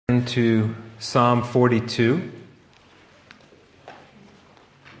turn to Psalm 42.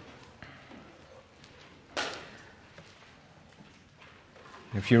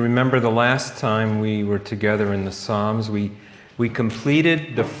 If you remember the last time we were together in the Psalms, we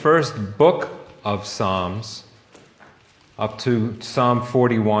completed the first book of Psalms up to Psalm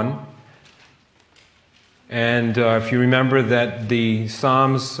 41. And if you remember that the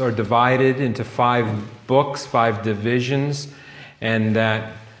Psalms are divided into 5 books, 5 divisions, and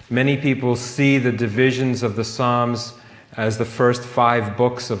that many people see the divisions of the Psalms as the first 5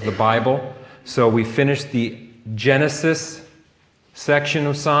 books of the Bible. So we finished the Genesis section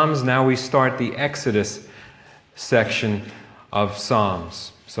of Psalms. Now we start the Exodus section of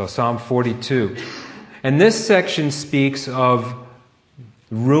Psalms. So Psalm 42. And this section speaks of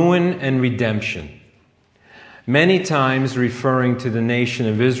ruin and redemption, many times referring to the nation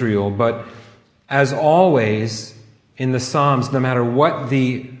of Israel. But as always in the Psalms, no matter what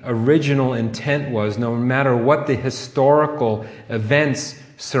the original intent was, no matter what the historical events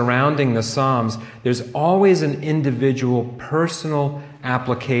surrounding the Psalms, there's always an individual personal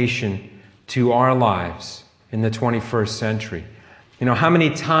application to our lives in the 21st century. You know, how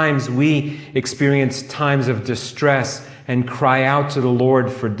many times we experience times of distress and cry out to the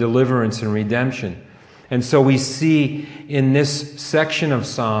Lord for deliverance and redemption. And so we see in this section of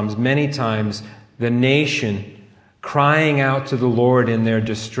Psalms many times the nation crying out to the Lord in their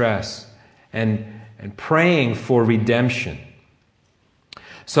distress and praying for redemption.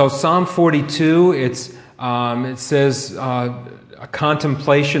 So Psalm 42, it says a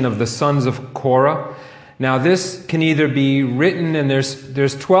contemplation of the sons of Korah. Now this can either be written, and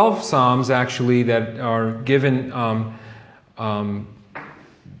there's 12 Psalms actually that are given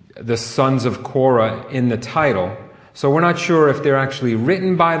the sons of Korah in the title. So we're not sure if they're actually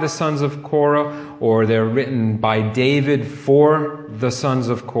written by the sons of Korah or they're written by David for the sons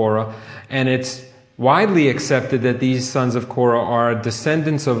of Korah. And it's widely accepted that these sons of Korah are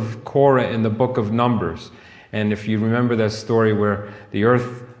descendants of Korah in the book of Numbers. And if you remember that story where the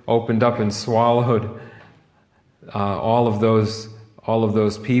earth opened up and swallowed all of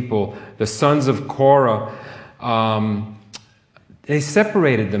those people, the sons of Korah, they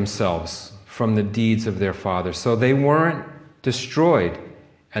separated themselves from the deeds of their fathers. So they weren't destroyed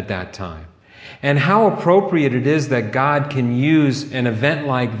at that time. And how appropriate it is that God can use an event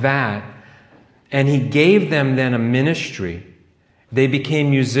like that. And He gave them then a ministry. They became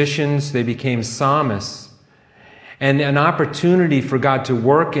musicians, they became psalmists, and an opportunity for God to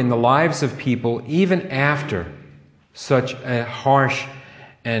work in the lives of people even after such a harsh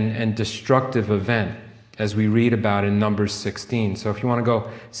and destructive event, as we read about in Numbers 16. So if you want to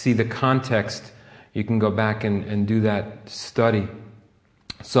go see the context, you can go back and do that study.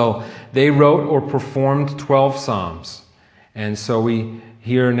 So they wrote or performed 12 Psalms. And so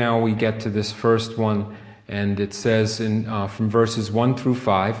here now we get to this first one, and it says from verses 1 through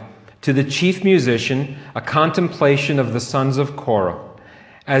 5, "To the chief musician, a contemplation of the sons of Korah.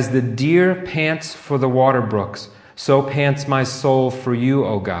 As the deer pants for the water brooks, so pants my soul for you,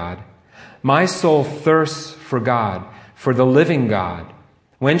 O God. My soul thirsts for God, for the living God.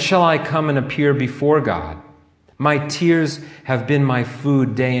 When shall I come and appear before God? My tears have been my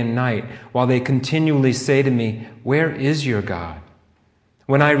food day and night, while they continually say to me, 'Where is your God?'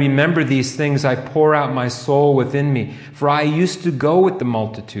 When I remember these things, I pour out my soul within me, for I used to go with the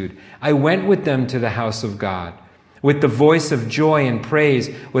multitude. I went with them to the house of God, with the voice of joy and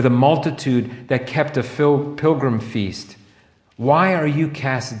praise, with a multitude that kept a pilgrim feast. Why are you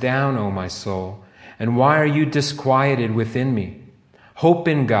cast down, O my soul? And why are you disquieted within me? Hope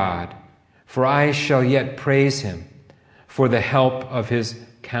in God, for I shall yet praise Him for the help of His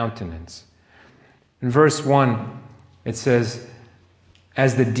countenance." In verse 1, it says,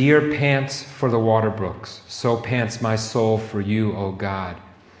 "As the deer pants for the water brooks, so pants my soul for you, O God."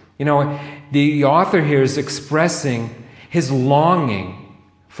 You know, the author here is expressing his longing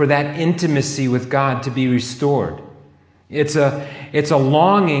for that intimacy with God to be restored. It's a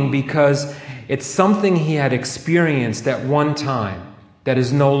longing because it's something he had experienced at one time that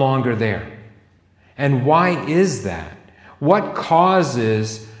is no longer there. And why is that? What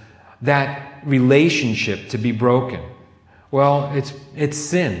causes that relationship to be broken? Well, it's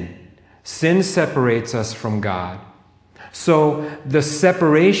sin. Sin separates us from God. So the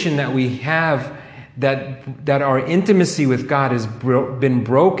separation that we have, that our intimacy with God has been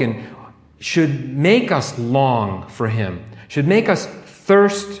broken, should make us long for Him, should make us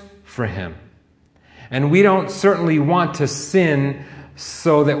thirst for Him. And we don't certainly want to sin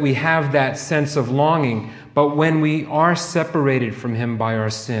so that we have that sense of longing, but when we are separated from Him by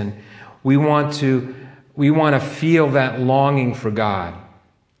our sin, we want to feel that longing for God.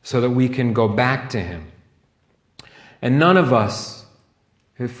 so that we can go back to Him. And none of us,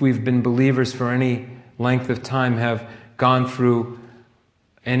 if we've been believers for any length of time, have gone through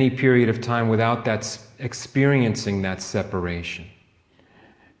any period of time without experiencing that separation.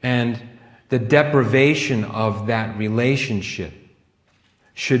 And the deprivation of that relationship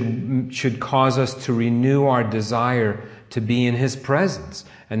should cause us to renew our desire to be in His presence.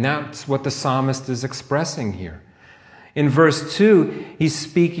 And that's what the psalmist is expressing here. In verse 2, he's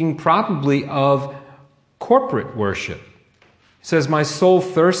speaking probably of corporate worship. He says, "My soul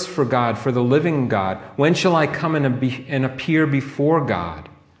thirsts for God, for the living God. When shall I come and appear before God?"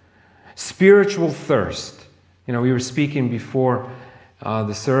 Spiritual thirst. You know, we were speaking before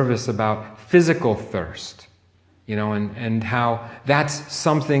the service about physical thirst. You know, and how that's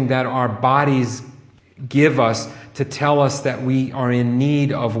something that our bodies give us to tell us that we are in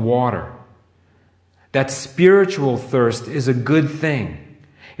need of water. That spiritual thirst is a good thing.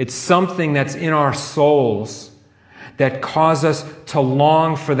 It's something that's in our souls that cause us to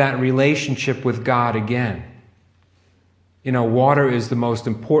long for that relationship with God again. You know, water is the most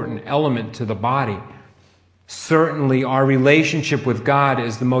important element to the body. Certainly, our relationship with God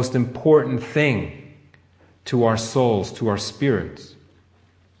is the most important thing to our souls, to our spirits.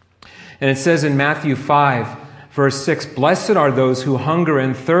 And it says in Matthew 5, verse 6, "Blessed are those who hunger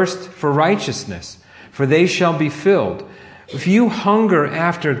and thirst for righteousness, for they shall be filled." If you hunger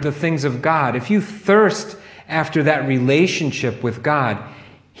after the things of God, if you thirst after that relationship with God,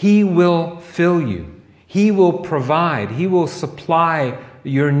 He will fill you. He will provide. He will supply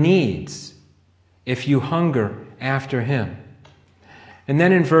your needs if you hunger after Him. And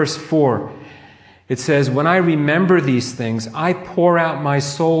then in verse 4, it says, "When I remember these things, I pour out my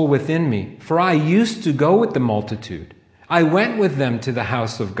soul within me. For I used to go with the multitude. I went with them to the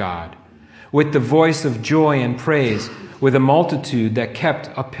house of God, with the voice of joy and praise, with a multitude that kept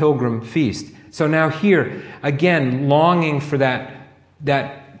a pilgrim feast." So now here, again, longing for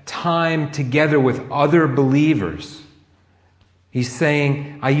that time together with other believers. He's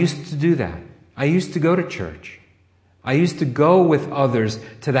saying, I used to do that. I used to go to church. I used to go with others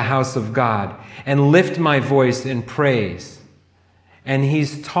to the house of God and lift my voice in praise. And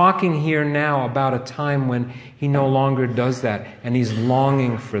he's talking here now about a time when he no longer does that, and he's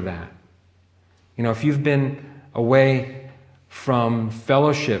longing for that. You know, if you've been away from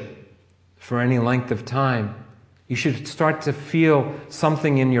fellowship for any length of time, you should start to feel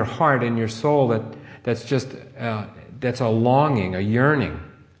something in your heart and your soul that's a longing, a yearning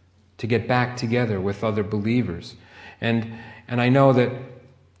to get back together with other believers. And I know that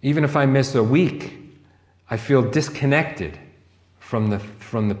even if I miss a week, I feel disconnected from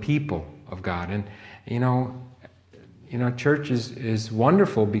the people of God. And you know, church is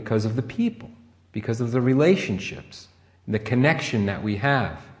wonderful because of the people, because of the relationships, the connection that we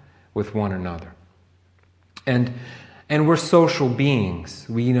have with one another. And we're social beings.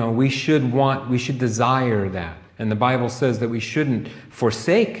 We should desire that. And the Bible says that we shouldn't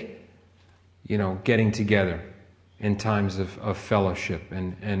forsake, getting together in times of fellowship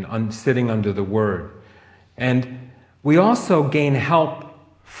and sitting under the Word. And we also gain help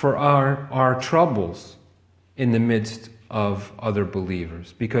for our troubles in the midst of other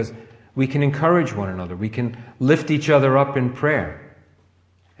believers, because we can encourage one another. We can lift each other up in prayer.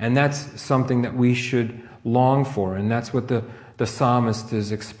 And that's something that we should long for, and that's what the psalmist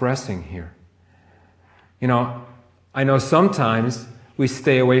is expressing here. I know sometimes we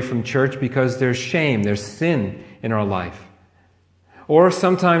stay away from church because there's shame, there's sin in our life. Or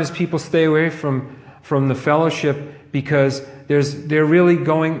sometimes people stay away from the fellowship because they're really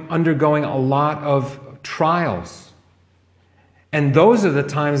undergoing a lot of trials. And those are the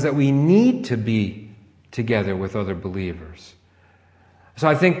times that we need to be together with other believers. So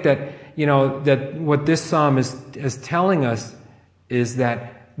I think that, that what this psalm is telling us is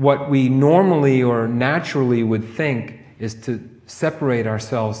that what we normally or naturally would think is to separate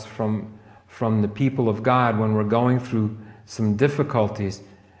ourselves from the people of God when we're going through some difficulties.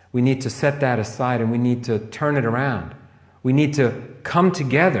 We need to set that aside and we need to turn it around. We need to come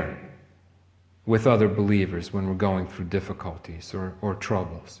together with other believers when we're going through difficulties or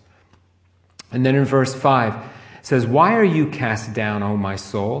troubles. And then in verse 5, it says, "Why are you cast down, O my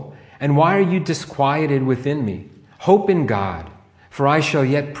soul? And why are you disquieted within me? Hope in God, for I shall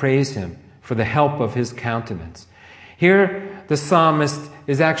yet praise Him for the help of His countenance." Here, the psalmist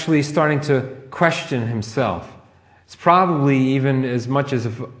is actually starting to question himself. It's probably even as much as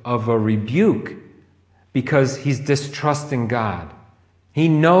of a rebuke, because he's distrusting God. He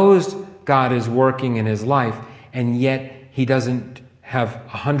knows God is working in his life, and yet he doesn't have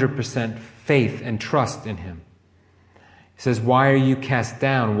 100% faith and trust in Him. He says, why are you cast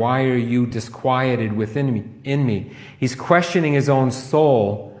down? Why are you disquieted within me? He's questioning his own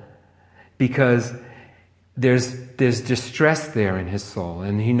soul because there's distress there in his soul,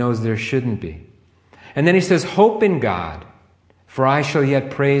 and he knows there shouldn't be. And then he says, hope in God, for I shall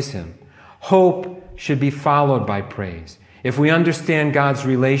yet praise him. Hope should be followed by praise. If we understand God's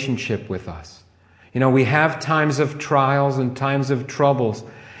relationship with us, we have times of trials and times of troubles,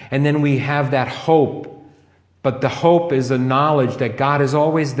 and then we have that hope. But the hope is a knowledge that God is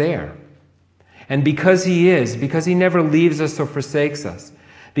always there. And because he never leaves us or forsakes us,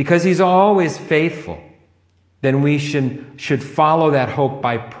 because he's always faithful, then we should follow that hope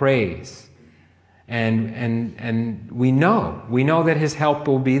by praise. And we know that his help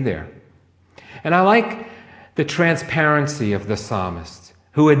will be there. And I like the transparency of the psalmist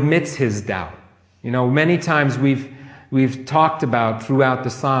who admits his doubt. Many times we've talked about throughout the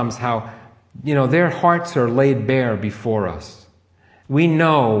Psalms how their hearts are laid bare before us. We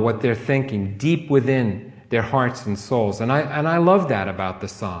know what they're thinking deep within their hearts and souls. And I love that about the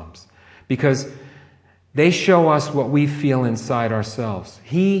Psalms, because they show us what we feel inside ourselves.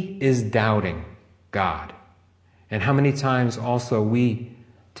 He is doubting God. And how many times also we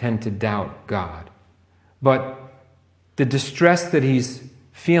tend to doubt God. But the distress that he's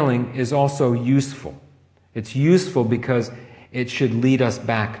feeling is also useful. It's useful because it should lead us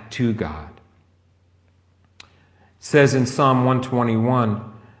back to God. It says in Psalm 121,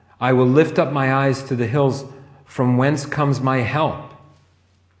 I will lift up my eyes to the hills, from whence comes my help.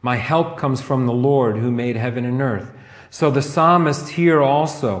 My help comes from the Lord who made heaven and earth. So the psalmist here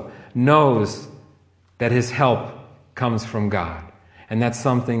also knows that his help comes from God. And that's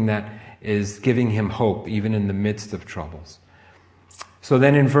something that is giving him hope even in the midst of troubles. So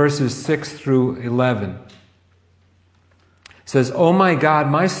then in verses 6 through 11, it says, O my God,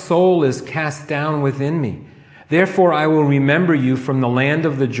 my soul is cast down within me. Therefore I will remember you from the land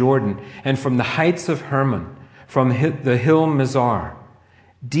of the Jordan and from the heights of Hermon, from the hill Mizar.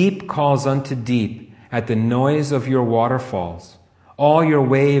 Deep calls unto deep at the noise of your waterfalls. All your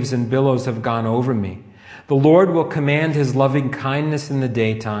waves and billows have gone over me. The Lord will command his loving kindness in the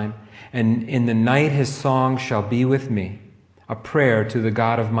daytime, and in the night his song shall be with me, a prayer to the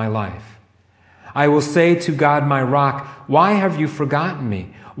God of my life. I will say to God my rock, why have you forgotten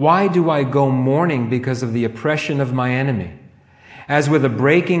me? Why do I go mourning because of the oppression of my enemy? As with a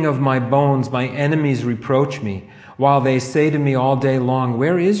breaking of my bones, my enemies reproach me, while they say to me all day long,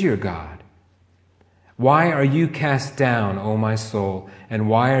 where is your God? Why are you cast down, O my soul, and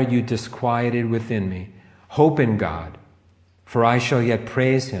why are you disquieted within me? Hope in God, for I shall yet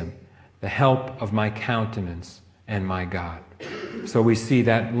praise him, the help of my countenance and my God. So we see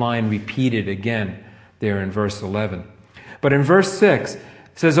that line repeated again there in verse 11. But in verse 6, it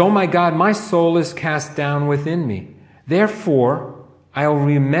says, O my God, my soul is cast down within me. Therefore, I'll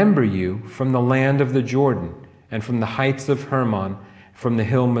remember you from the land of the Jordan and from the heights of Hermon, from the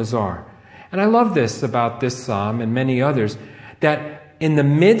hill Mizar. And I love this about this psalm and many others, that in the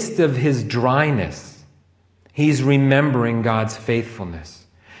midst of his dryness, he's remembering God's faithfulness.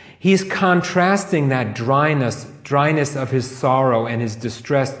 He's contrasting that dryness of his sorrow and his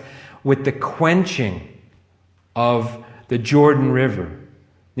distress with the quenching of the Jordan River,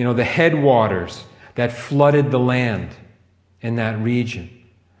 the headwaters that flooded the land in that region.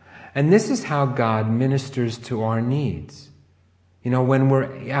 And this is how God ministers to our needs. When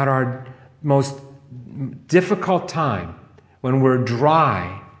we're at our most difficult time, when we're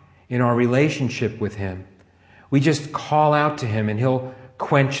dry in our relationship with him, we just call out to him and he'll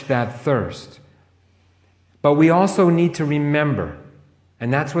quench that thirst. But we also need to remember,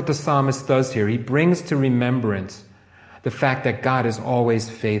 and that's what the psalmist does here. He brings to remembrance the fact that God is always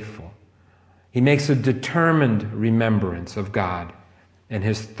faithful. He makes a determined remembrance of God, and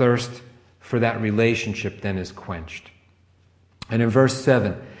his thirst for that relationship then is quenched. And in verse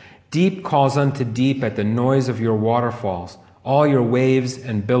 7, deep calls unto deep at the noise of your waterfalls. All your waves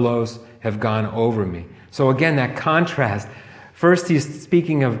and billows have gone over me. So again, that contrast. First he's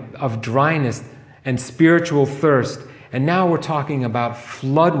speaking of dryness and spiritual thirst, and now we're talking about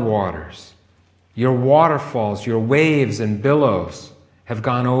flood waters. Your waterfalls, your waves and billows have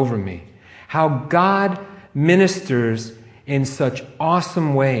gone over me. How God ministers in such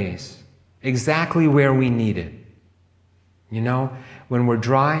awesome ways, exactly where we need it. When we're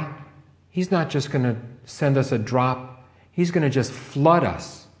dry, he's not just going to send us a drop. He's going to just flood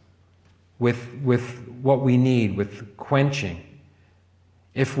us with what we need, with quenching.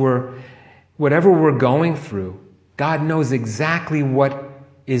 Whatever we're going through, God knows exactly what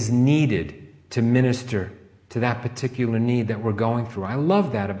is needed to minister to that particular need that we're going through. I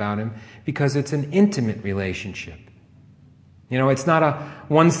love that about him because it's an intimate relationship. It's not a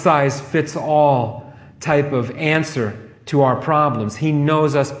one-size-fits-all type of answer to our problems. He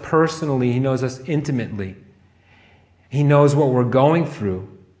knows us personally. He knows us intimately. He knows what we're going through.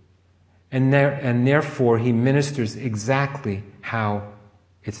 And therefore, He ministers exactly how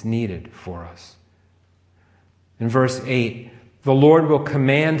it's needed for us. In verse 8, the Lord will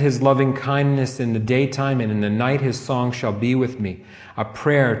command His loving kindness in the daytime, and in the night His song shall be with me, a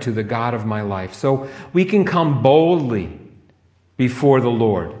prayer to the God of my life. So we can come boldly before the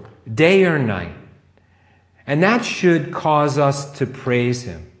Lord, day or night. And that should cause us to praise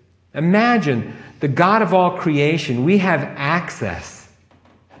Him. Imagine the God of all creation we have access,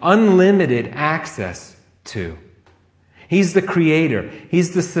 unlimited access to. He's the creator.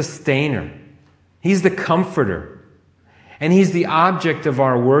 He's the sustainer. He's the comforter. And He's the object of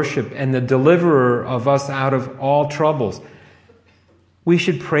our worship and the deliverer of us out of all troubles. We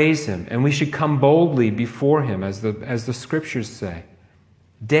should praise Him, and we should come boldly before Him, as the Scriptures say.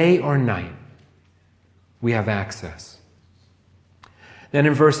 Day or night, we have access. Then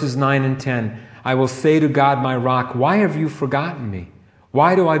in verses 9 and 10, I will say to God, my rock, why have you forgotten me?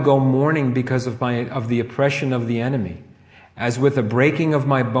 Why do I go mourning because of the oppression of the enemy? As with a breaking of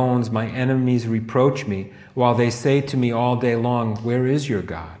my bones, my enemies reproach me, while they say to me all day long, where is your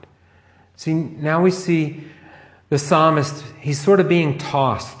God? See, now we see the psalmist, he's sort of being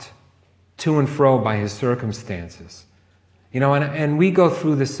tossed to and fro by his circumstances. And we go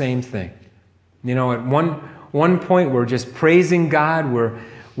through the same thing. At one point we're just praising God,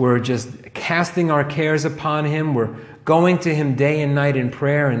 we're just casting our cares upon Him, we're going to Him day and night in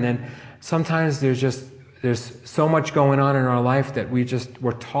prayer, and then sometimes there's so much going on in our life that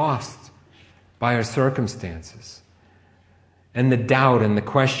we're tossed by our circumstances. And the doubt and the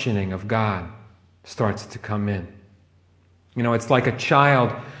questioning of God starts to come in. It's like a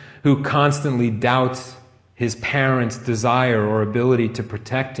child who constantly doubts his parents' desire or ability to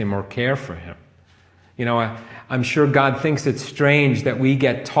protect him or care for him. I'm sure God thinks it's strange that we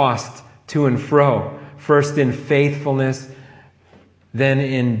get tossed to and fro, first in faithfulness, then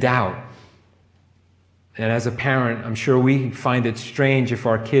in doubt. And as a parent, I'm sure we find it strange if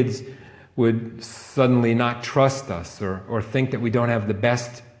our kids would suddenly not trust us or think that we don't have the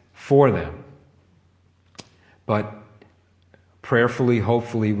best for them. But prayerfully,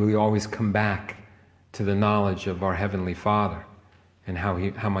 hopefully, we always come back to the knowledge of our Heavenly Father and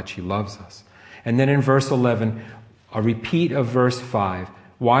how much He loves us. And then in verse 11, a repeat of verse 5,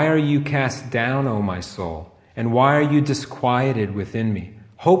 why are you cast down, O my soul? And why are you disquieted within me?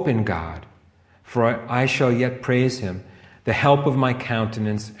 Hope in God, for I shall yet praise Him, the help of my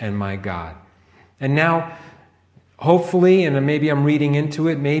countenance and my God. And now, hopefully, and maybe I'm reading into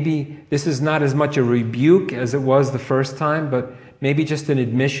it, maybe this is not as much a rebuke as it was the first time, but maybe just an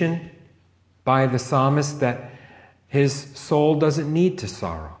admission by the psalmist that his soul doesn't need to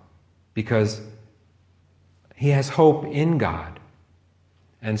sorrow because he has hope in God.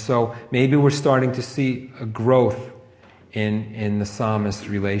 And so maybe we're starting to see a growth in the psalmist's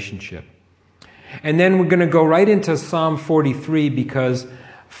relationship. And then we're going to go right into Psalm 43 because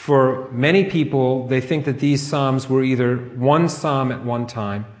for many people, they think that these psalms were either one psalm at one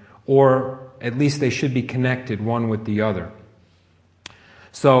time or at least they should be connected one with the other.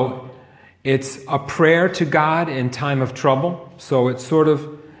 So it's a prayer to God in time of trouble. So it's sort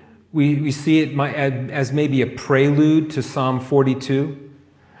of, we see it as maybe a prelude to Psalm 42.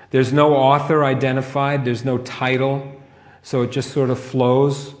 There's no author identified. There's no title. So it just sort of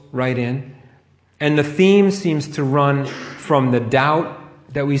flows right in. And the theme seems to run from the doubt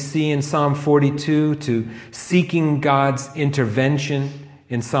that we see in Psalm 42 to seeking God's intervention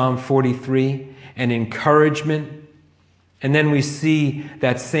in Psalm 43 and encouragement. And then we see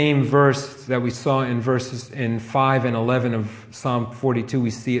that same verse that we saw in verses in 5 and 11 of Psalm 42,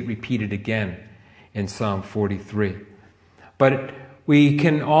 we see it repeated again in Psalm 43. But we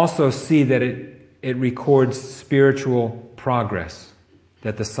can also see that it records spiritual progress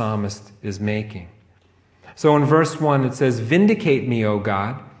that the psalmist is making. So in verse 1 it says, "Vindicate me, O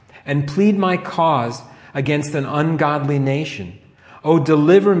God, and plead my cause against an ungodly nation. O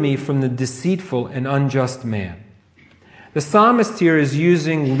deliver me from the deceitful and unjust man." The psalmist here is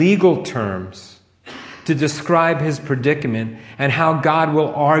using legal terms to describe his predicament and how God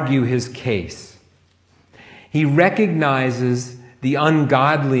will argue his case. He recognizes the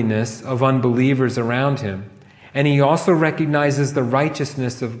ungodliness of unbelievers around him, and he also recognizes the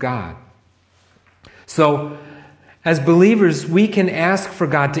righteousness of God. So, as believers, we can ask for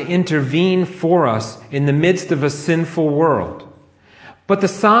God to intervene for us in the midst of a sinful world. But the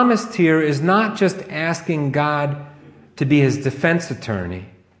psalmist here is not just asking God to be his defense attorney,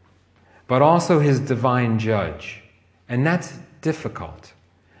 but also his divine judge And that's difficult.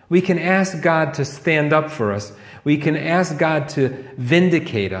 We can ask God to stand up for us. We can ask God to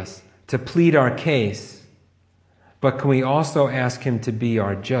vindicate us, to plead our case. But can we also ask Him to be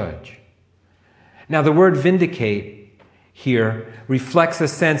our judge? Now, the word vindicate here reflects a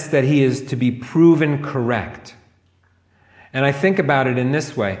sense that He is to be proven correct. And I think about it in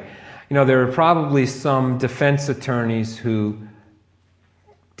this way. There are probably some defense attorneys who,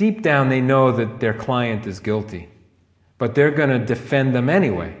 deep down, they know that their client is guilty. But they're going to defend them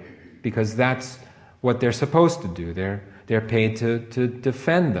anyway, because that's what they're supposed to do. They're paid to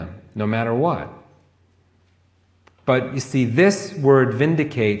defend them, no matter what. But you see, this word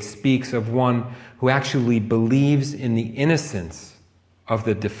vindicate speaks of one who actually believes in the innocence of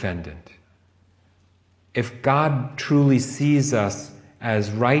the defendant. If God truly sees us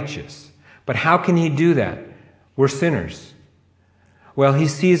as righteous, but how can He do that? We're sinners. Well, He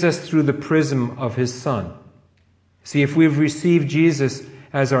sees us through the prism of His Son. See, if we've received Jesus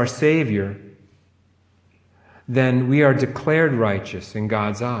as our Savior, then we are declared righteous in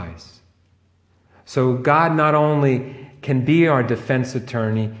God's eyes. So God not only can be our defense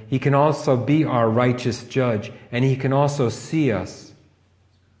attorney, He can also be our righteous judge, and He can also see us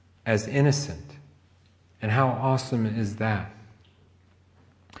as innocent. And how awesome is that?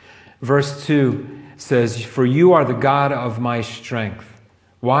 Verse 2 says, "For you are the God of my strength.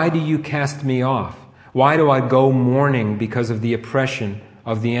 Why do you cast me off? Why do I go mourning because of the oppression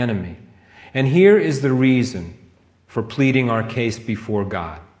of the enemy?" And here is the reason for pleading our case before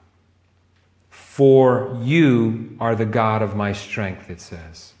God. For you are the God of my strength, it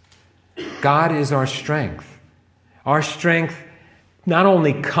says. God is our strength. Our strength not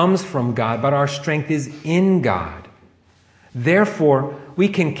only comes from God, but our strength is in God. Therefore, we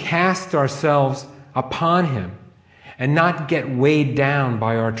can cast ourselves upon Him and not get weighed down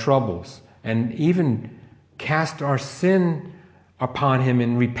by our troubles, and even cast our sin upon Him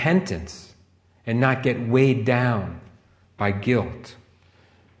in repentance and not get weighed down by guilt.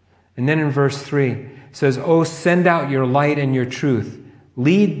 And then in verse 3 it says, "Oh, send out your light and your truth.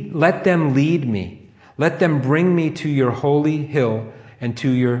 Let them lead me. Let them bring me to your holy hill and to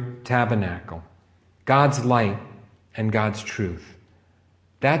your tabernacle." God's light and God's truth.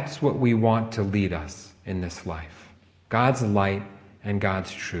 That's what we want to lead us in this life. God's light and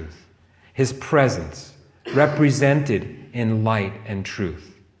God's truth. His presence represented in light and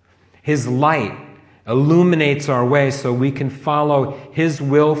truth. His light illuminates our way so we can follow His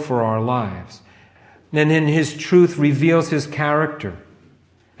will for our lives. And then His truth reveals His character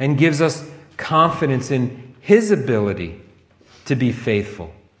and gives us confidence in His ability to be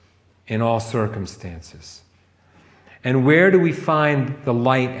faithful in all circumstances. And where do we find the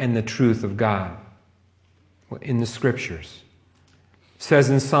light and the truth of God? In the Scriptures. It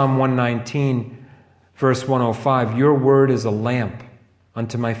says in Psalm 119, verse 105, "Your word is a lamp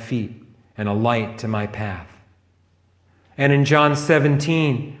unto my feet and a light to my path." And in John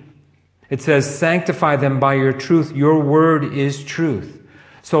 17, it says, "Sanctify them by your truth. Your word is truth."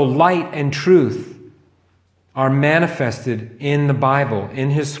 So light and truth are manifested in the Bible,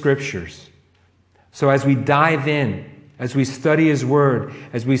 in His Scriptures. So as we dive in, as we study His Word,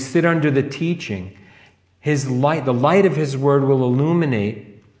 as we sit under the teaching, His light, the light of His Word will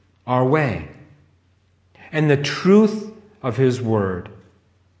illuminate our way. And the truth of His Word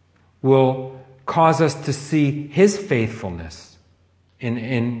will cause us to see His faithfulness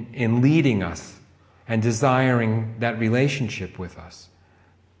in leading us and desiring that relationship with us.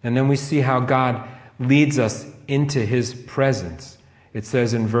 And then we see how God leads us into His presence. It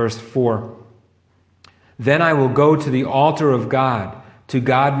says in verse 4, "Then I will go to the altar of God, to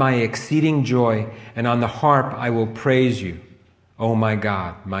God my exceeding joy, and on the harp I will praise you, O my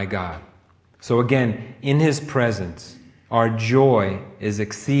God, my God." So again, in His presence, our joy is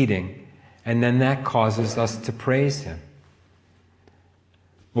exceeding, and then that causes us to praise Him.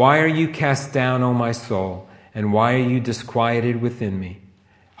 "Why are you cast down, O my soul, and why are you disquieted within me?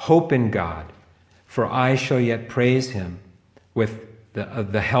 Hope in God, for I shall yet praise Him with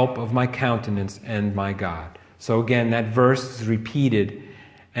the help of my countenance and my God." So again, that verse is repeated,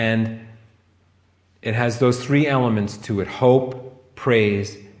 and it has those three elements to it: hope,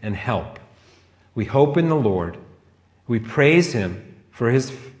 praise, and help. We hope in the Lord, we praise Him for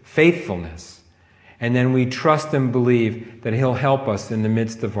His faithfulness, and then we trust and believe that He'll help us in the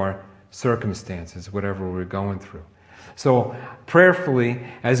midst of our circumstances, whatever we're going through. So prayerfully,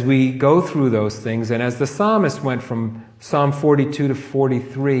 as we go through those things, and as the psalmist went from Psalm 42 to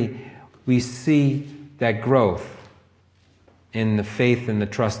 43, we see that growth in the faith and the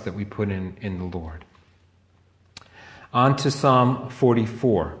trust that we put in the Lord. On to Psalm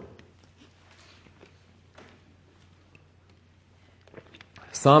 44.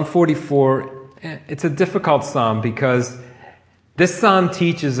 Psalm 44, it's a difficult psalm because this psalm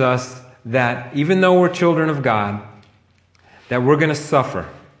teaches us that even though we're children of God, that we're going to suffer.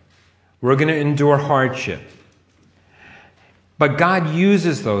 We're going to endure hardship. But God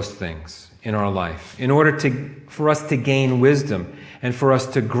uses those things in our life in order for us to gain wisdom and for us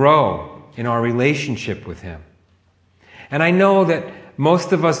to grow in our relationship with Him. And I know that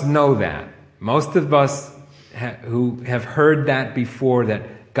most of us know that. Most of us who have heard that before,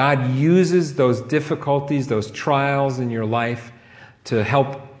 that God uses those difficulties, those trials in your life to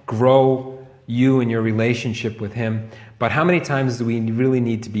help grow you in your relationship with Him. But how many times do we really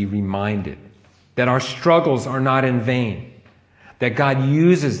need to be reminded that our struggles are not in vain, that God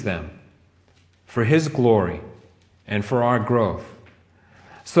uses them for His glory and for our growth?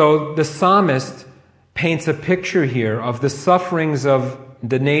 So the psalmist paints a picture here of the sufferings of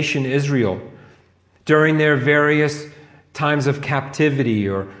the nation Israel during their various times of captivity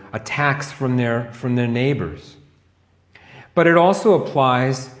or attacks from their neighbors. But it also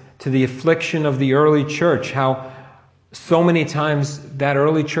applies to the affliction of the early church, how so many times that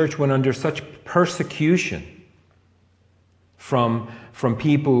early church went under such persecution from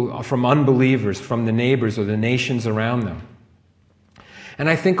people, from unbelievers, from the neighbors or the nations around them. And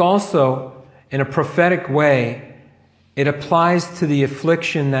I think also, in a prophetic way, it applies to the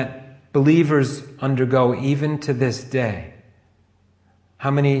affliction that believers undergo even to this day. How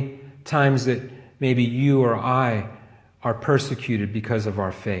many times that maybe you or I are persecuted because of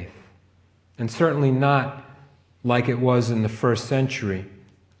our faith? And certainly not like it was in the first century,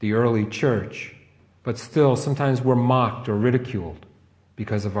 the early church, but still sometimes we're mocked or ridiculed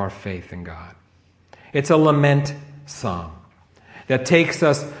because of our faith in God. It's a lament psalm that takes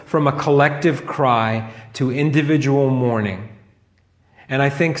us from a collective cry to individual mourning. And I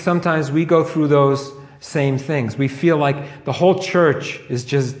think sometimes we go through those same things. We feel like the whole church is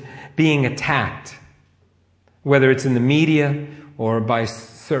just being attacked, whether it's in the media or by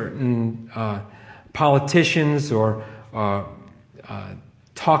certain politicians or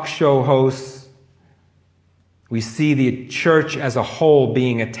talk show hosts. We see the church as a whole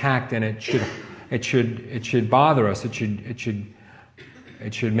being attacked, and it should bother us. It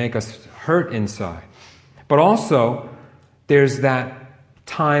should make us hurt inside. But also, there's that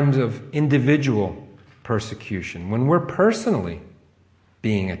times of individual persecution when we're personally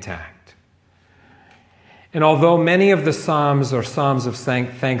being attacked. And although many of the Psalms are Psalms of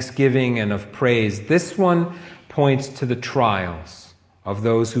thanksgiving and of praise, this one points to the trials of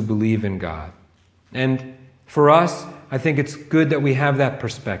those who believe in God. And for us, I think it's good that we have that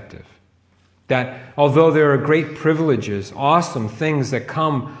perspective. That although there are great privileges, awesome things that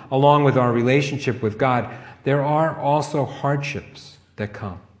come along with our relationship with God, there are also hardships that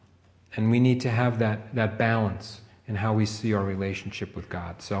come. And we need to have that balance in how we see our relationship with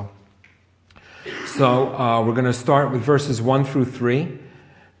God. So we're going to start with verses 1 through 3.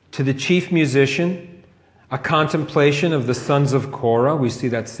 To the chief musician, a contemplation of the sons of Korah. We see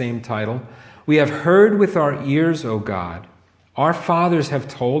that same title. We have heard with our ears, O God. Our fathers have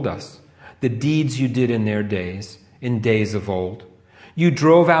told us the deeds you did in their days, in days of old. You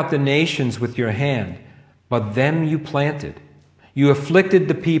drove out the nations with your hand, but them you planted. You afflicted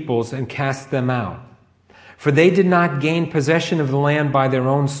the peoples and cast them out. For they did not gain possession of the land by their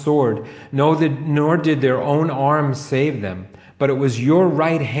own sword, nor did their own arm save them, but it was your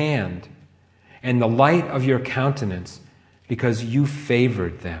right hand and the light of your countenance, because you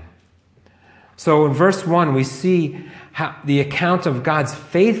favored them. So in verse 1, we see the account of God's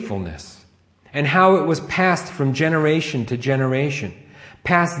faithfulness and how it was passed from generation to generation,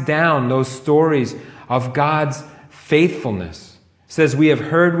 passed down those stories of God's faithfulness. It says, we have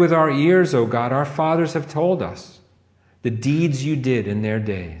heard with our ears, O God, our fathers have told us the deeds you did in their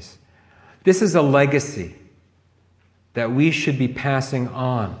days. This is a legacy that we should be passing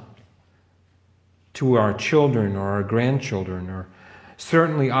on to our children or our grandchildren, or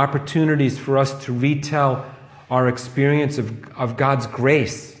certainly opportunities for us to retell our experience of God's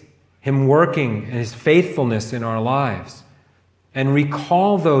grace, Him working and His faithfulness in our lives, and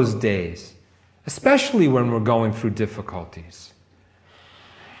recall those days, especially when we're going through difficulties.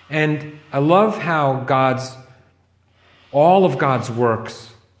 And I love how all of God's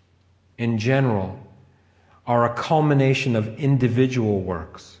works in general are a culmination of individual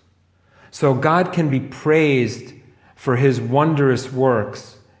works. So God can be praised for His wondrous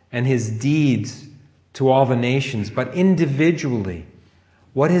works and His deeds to all the nations, but individually,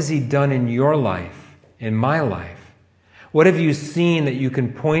 what has He done in your life, in my life? What have you seen that you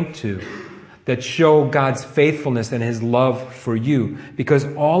can point to that show God's faithfulness and His love for you? Because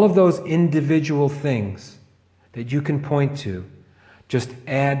all of those individual things that you can point to just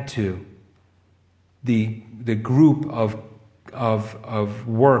add to the group of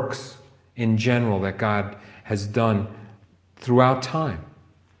works in general that God has done throughout time.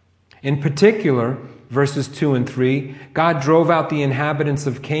 In particular, verses 2 and 3, God drove out the inhabitants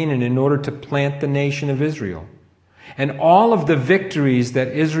of Canaan in order to plant the nation of Israel. And all of the victories that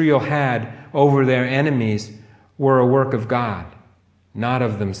Israel had over their enemies were a work of God, not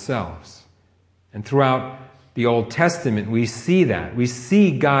of themselves. And throughout the Old Testament, we see that. We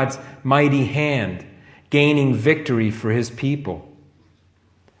see God's mighty hand gaining victory for his people.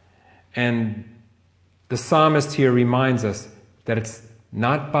 And the psalmist here reminds us that it's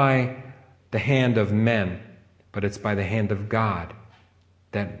not by the hand of men, but it's by the hand of God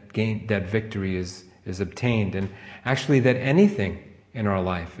that victory is obtained. And actually that anything in our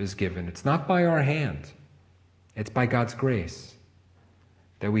life is given. It's not by our hand. It's by God's grace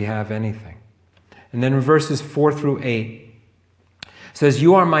that we have anything. And then in verses 4 through 8, it says,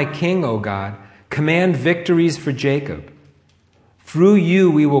 "You are my king, O God. Command victories for Jacob. Through you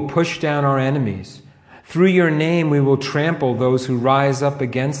we will push down our enemies. Through your name we will trample those who rise up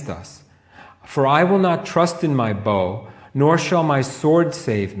against us. For I will not trust in my bow, nor shall my sword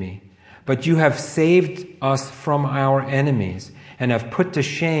save me. But you have saved us from our enemies and have put to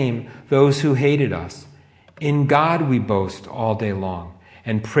shame those who hated us. In God we boast all day long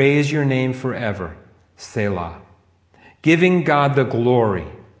and praise your name forever. Selah." Giving God the glory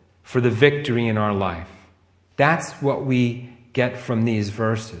for the victory in our life. That's what we get from these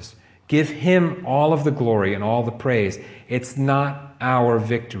verses. Give him all of the glory and all the praise. It's not our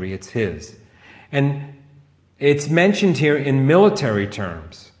victory, it's his. And it's mentioned here in military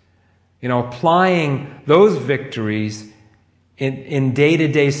terms. Applying those victories in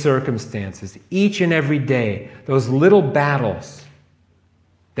day-to-day circumstances, each and every day, those little battles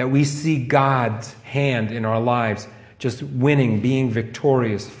that we see God's hand in our lives just winning, being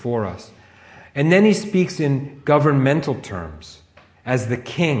victorious for us. And then he speaks in governmental terms as the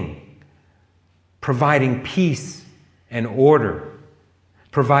king, providing peace and order,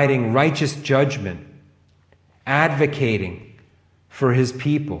 providing righteous judgment, advocating for his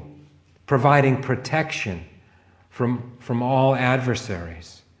people, providing protection from all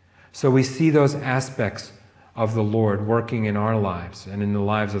adversaries. So we see those aspects of the Lord working in our lives and in the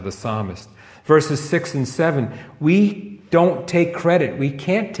lives of the psalmist. Verses 6 and 7, we don't take credit. We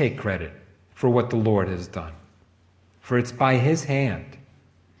can't take credit for what the Lord has done. For it's by his hand.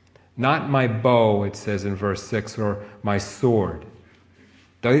 Not my bow, it says in verse 6, or my sword.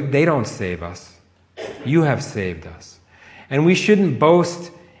 They don't save us. You have saved us. And we shouldn't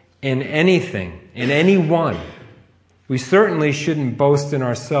boast in anything, in anyone. We certainly shouldn't boast in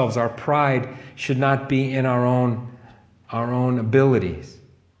ourselves. Our pride should not be in our own abilities,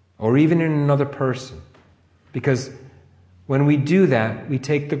 or even in another person. Because when we do that, we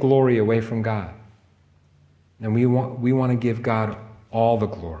take the glory away from God. And we want to give God all the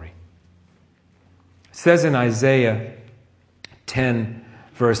glory. It says in Isaiah 10,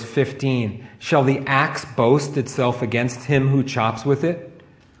 verse 15, "Shall the axe boast itself against him who chops with it?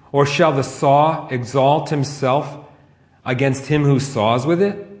 Or shall the saw exalt himself against him who saws with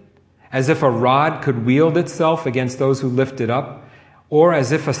it? As if a rod could wield itself against those who lift it up, or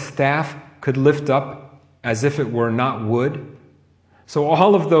as if a staff could lift up as if it were not wood?" So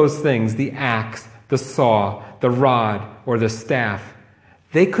all of those things, the axe, the saw, the rod, or the staff,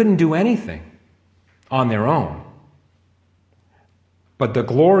 they couldn't do anything on their own. But the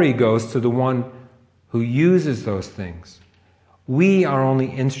glory goes to the one who uses those things. We are only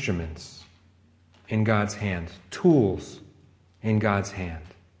instruments in God's hand, tools in God's hand.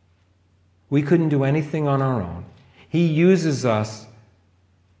 We couldn't do anything on our own. He uses us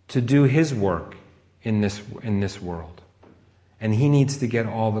to do his work in this world. And he needs to get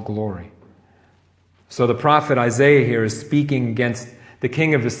all the glory. So the prophet Isaiah here is speaking against the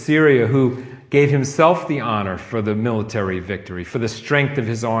king of Assyria, who gave himself the honor for the military victory, for the strength of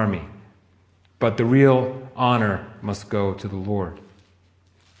his army. But the real honor must go to the Lord.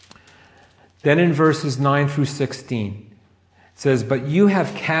 Then in verses 9 through 16, it says, "But you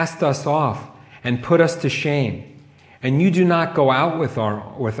have cast us off and put us to shame, and you do not go out with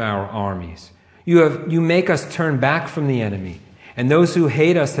our armies. You make us turn back from the enemy, and those who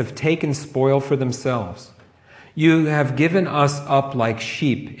hate us have taken spoil for themselves. You have given us up like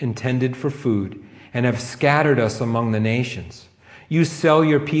sheep intended for food, and have scattered us among the nations. You sell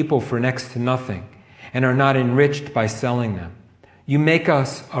your people for next to nothing, and are not enriched by selling them. You make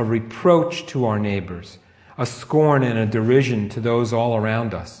us a reproach to our neighbors, a scorn and a derision to those all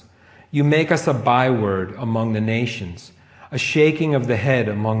around us. You make us a byword among the nations, a shaking of the head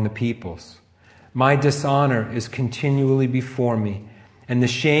among the peoples. My dishonor is continually before me, and the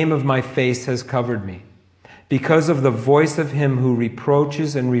shame of my face has covered me, because of the voice of him who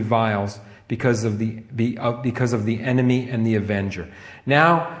reproaches and reviles, because of the enemy and the avenger.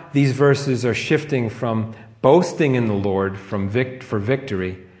 Now these verses are shifting from boasting in the Lord for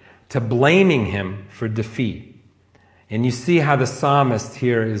victory to blaming him for defeat. And you see how the psalmist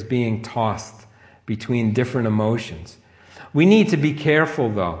here is being tossed between different emotions. We need to be careful,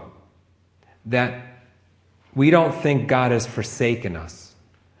 though, that we don't think God has forsaken us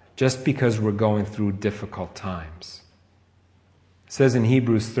just because we're going through difficult times. It says in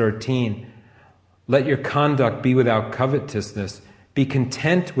Hebrews 13, let your conduct be without covetousness. Be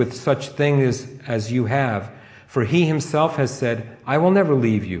content with such things as you have, for he himself has said, I will never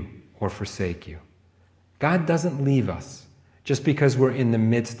leave you or forsake you. God doesn't leave us just because we're in the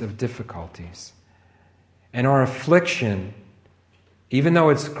midst of difficulties. And our affliction, even though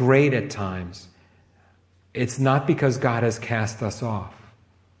it's great at times, it's not because God has cast us off.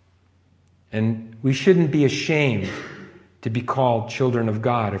 And we shouldn't be ashamed to be called children of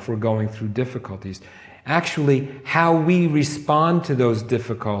God if we're going through difficulties. Actually, how we respond to those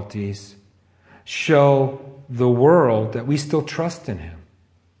difficulties show the world that we still trust in him.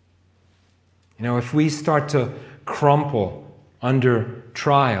 You know, if we start to crumple under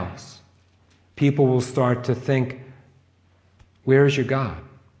trials, people will start to think, where is your God?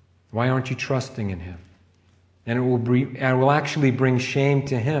 Why aren't you trusting in him? And it will actually bring shame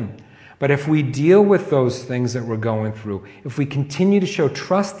to him. But if we deal with those things that we're going through, if we continue to show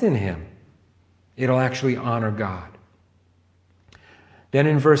trust in him, it'll actually honor God. Then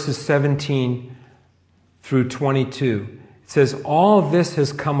in verses 17 through 22, it says, all this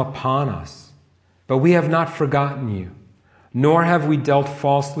has come upon us, but we have not forgotten you, nor have we dealt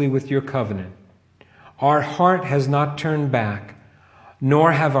falsely with your covenant. Our heart has not turned back,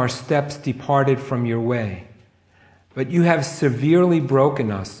 nor have our steps departed from your way. But you have severely broken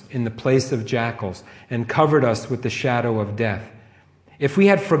us in the place of jackals and covered us with the shadow of death. If we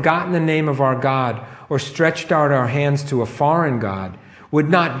had forgotten the name of our God or stretched out our hands to a foreign God, would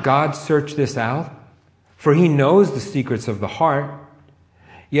not God search this out? For he knows the secrets of the heart.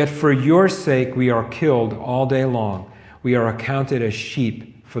 Yet for your sake we are killed all day long. We are accounted as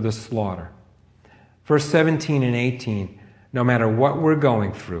sheep for the slaughter. Verse 17 and 18, no matter what we're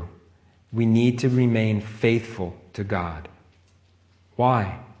going through, we need to remain faithful to God.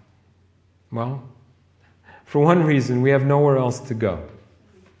 Why? Well, for one reason, we have nowhere else to go.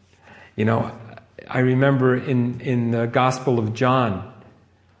 You know, I remember in the Gospel of John,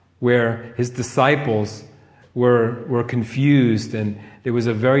 where his disciples were confused, and there was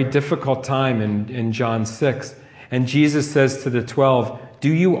a very difficult time in John 6. And Jesus says to the 12, do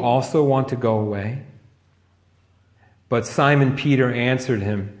you also want to go away? But Simon Peter answered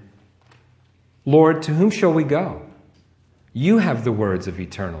him, Lord, to whom shall we go? You have the words of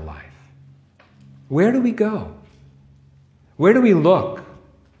eternal life. Where do we go? Where do we look?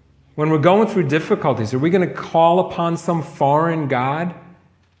 When we're going through difficulties, are we going to call upon some foreign God?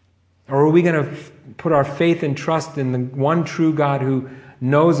 Or are we going to put our faith and trust in the one true God who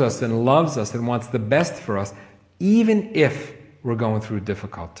knows us and loves us and wants the best for us, even if we're going through a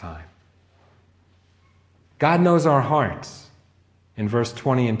difficult time? God knows our hearts. In verse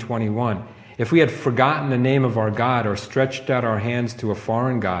 20 and 21, if we had forgotten the name of our God or stretched out our hands to a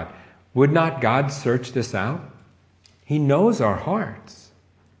foreign God, would not God search this out? He knows our hearts.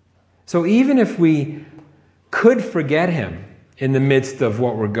 So even if we could forget him in the midst of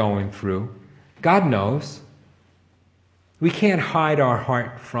what we're going through, God knows. We can't hide our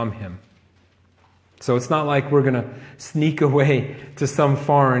heart from him. So it's not like we're going to sneak away to some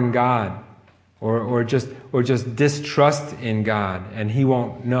foreign God or just distrust in God and he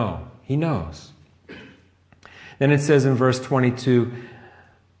won't know. He knows. Then it says in verse 22,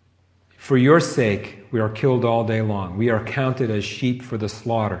 for your sake we are killed all day long. We are counted as sheep for the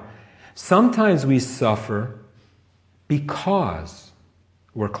slaughter. Sometimes we suffer because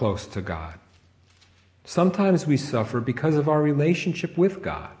we're close to God. Sometimes we suffer because of our relationship with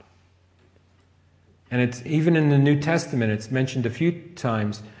God. And it's even in the New Testament, it's mentioned a few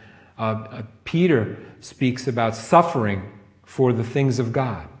times. Peter speaks about suffering for the things of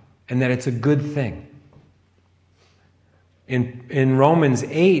God, and that it's a good thing. In Romans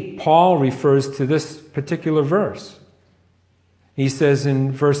 8, Paul refers to this particular verse. He says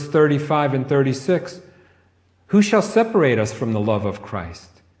in verse 35 and 36, who shall separate us from the love of Christ?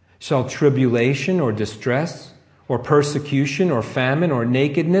 Shall tribulation or distress or persecution or famine or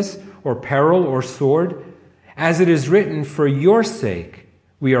nakedness or peril or sword? As it is written, for your sake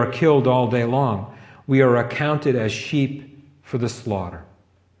we are killed all day long. We are accounted as sheep for the slaughter.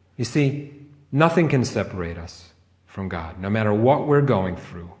 You see, nothing can separate us from God, no matter what we're going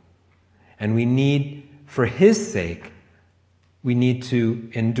through. And we need, for His sake, we need to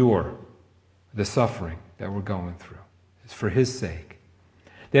endure the suffering that we're going through. It's for His sake.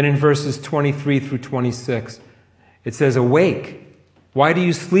 Then in verses 23 through 26, it says, "Awake! Why do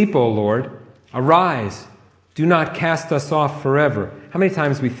you sleep, O Lord? Arise! Do not cast us off forever." How many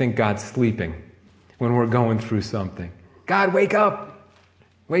times we think God's sleeping when we're going through something? God, wake up!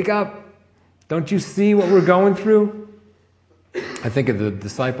 Wake up! Don't you see what we're going through? I think of the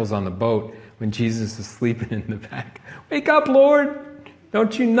disciples on the boat when Jesus is sleeping in the back. Wake up, Lord!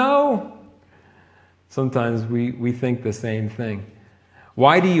 Don't you know? Sometimes we think the same thing.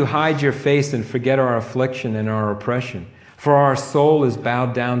 Why do you hide your face and forget our affliction and our oppression? For our soul is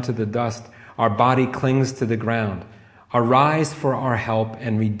bowed down to the dust. Our body clings to the ground. Arise for our help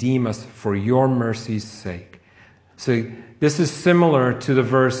and redeem us for your mercy's sake. So this is similar to the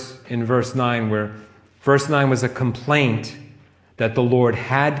verse in verse 9, where verse 9 was a complaint that the Lord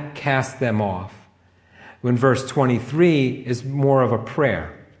had cast them off. When verse 23 is more of a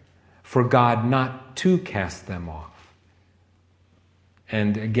prayer for God not to cast them off.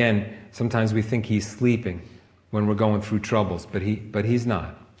 And again, sometimes we think He's sleeping when we're going through troubles, but He's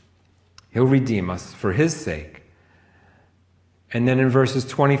not. He'll redeem us for His sake. And then in verses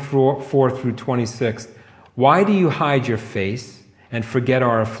 24 through 26, why do you hide your face and forget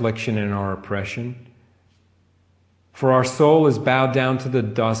our affliction and our oppression? For our soul is bowed down to the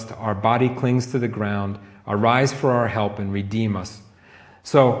dust, our body clings to the ground. Arise for our help and redeem us.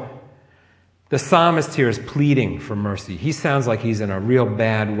 So the psalmist here is pleading for mercy. He sounds like he's in a real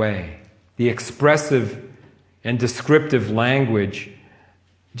bad way. The expressive and descriptive language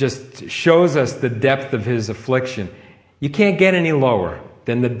just shows us the depth of his affliction. You can't get any lower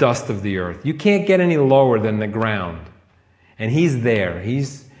than the dust of the earth. You can't get any lower than the ground. And he's there.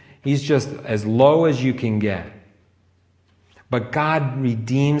 He's just as low as you can get. But God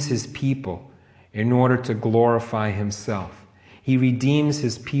redeems His people in order to glorify Himself. He redeems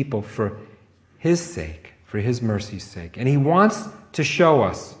His people for His sake, for His mercy's sake. And He wants to show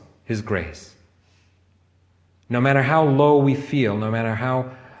us His grace. No matter how low we feel, no matter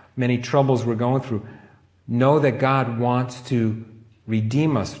how many troubles we're going through, know that God wants to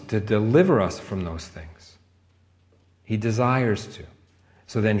redeem us, to deliver us from those things. He desires to.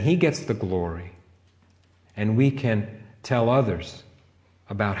 So then He gets the glory, and we can tell others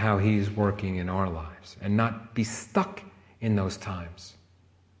about how He's working in our lives and not be stuck in those times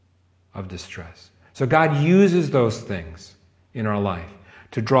of distress. So God uses those things in our life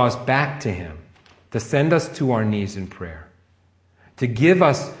to draw us back to Him, to send us to our knees in prayer, to give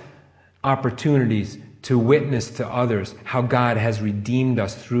us opportunities to witness to others how God has redeemed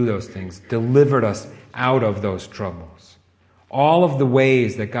us through those things, delivered us out of those troubles. All of the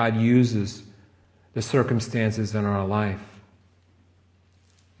ways that God uses the circumstances in our life,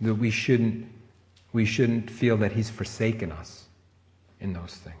 that we shouldn't feel that He's forsaken us in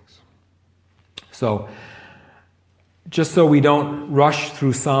those things. So, just so we don't rush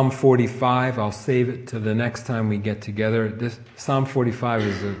through Psalm 45, I'll save it to the next time we get together. This Psalm 45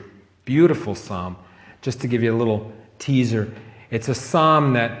 is a beautiful psalm. Just to give you a little teaser, it's a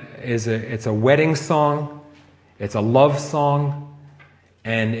psalm that it's a wedding song, it's a love song,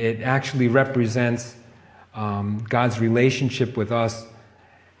 and it actually represents God's relationship with us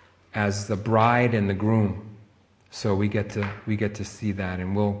as the bride and the groom. So we get to see that,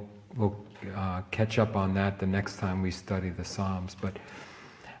 and we'll catch up on that the next time we study the Psalms. But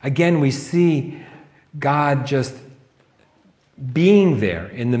again, we see God just being there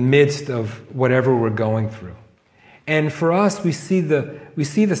in the midst of whatever we're going through. And for us, we see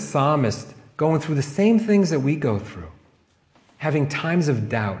the psalmist going through the same things that we go through, having times of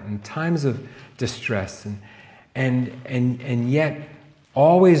doubt and times of distress, and yet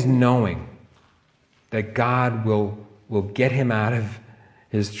always knowing that God will get him out of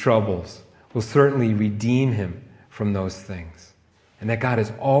his troubles, will certainly redeem him from those things, and that God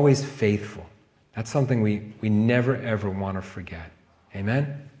is always faithful. That's something we never ever want to forget.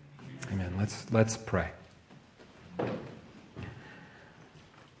 Amen? Amen. Let's pray.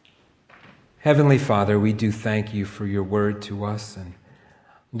 Heavenly Father, we do thank you for your word to us, and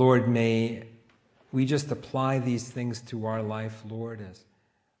Lord, may we just apply these things to our life, Lord, as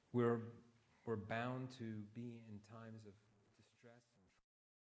we're bound to be in times of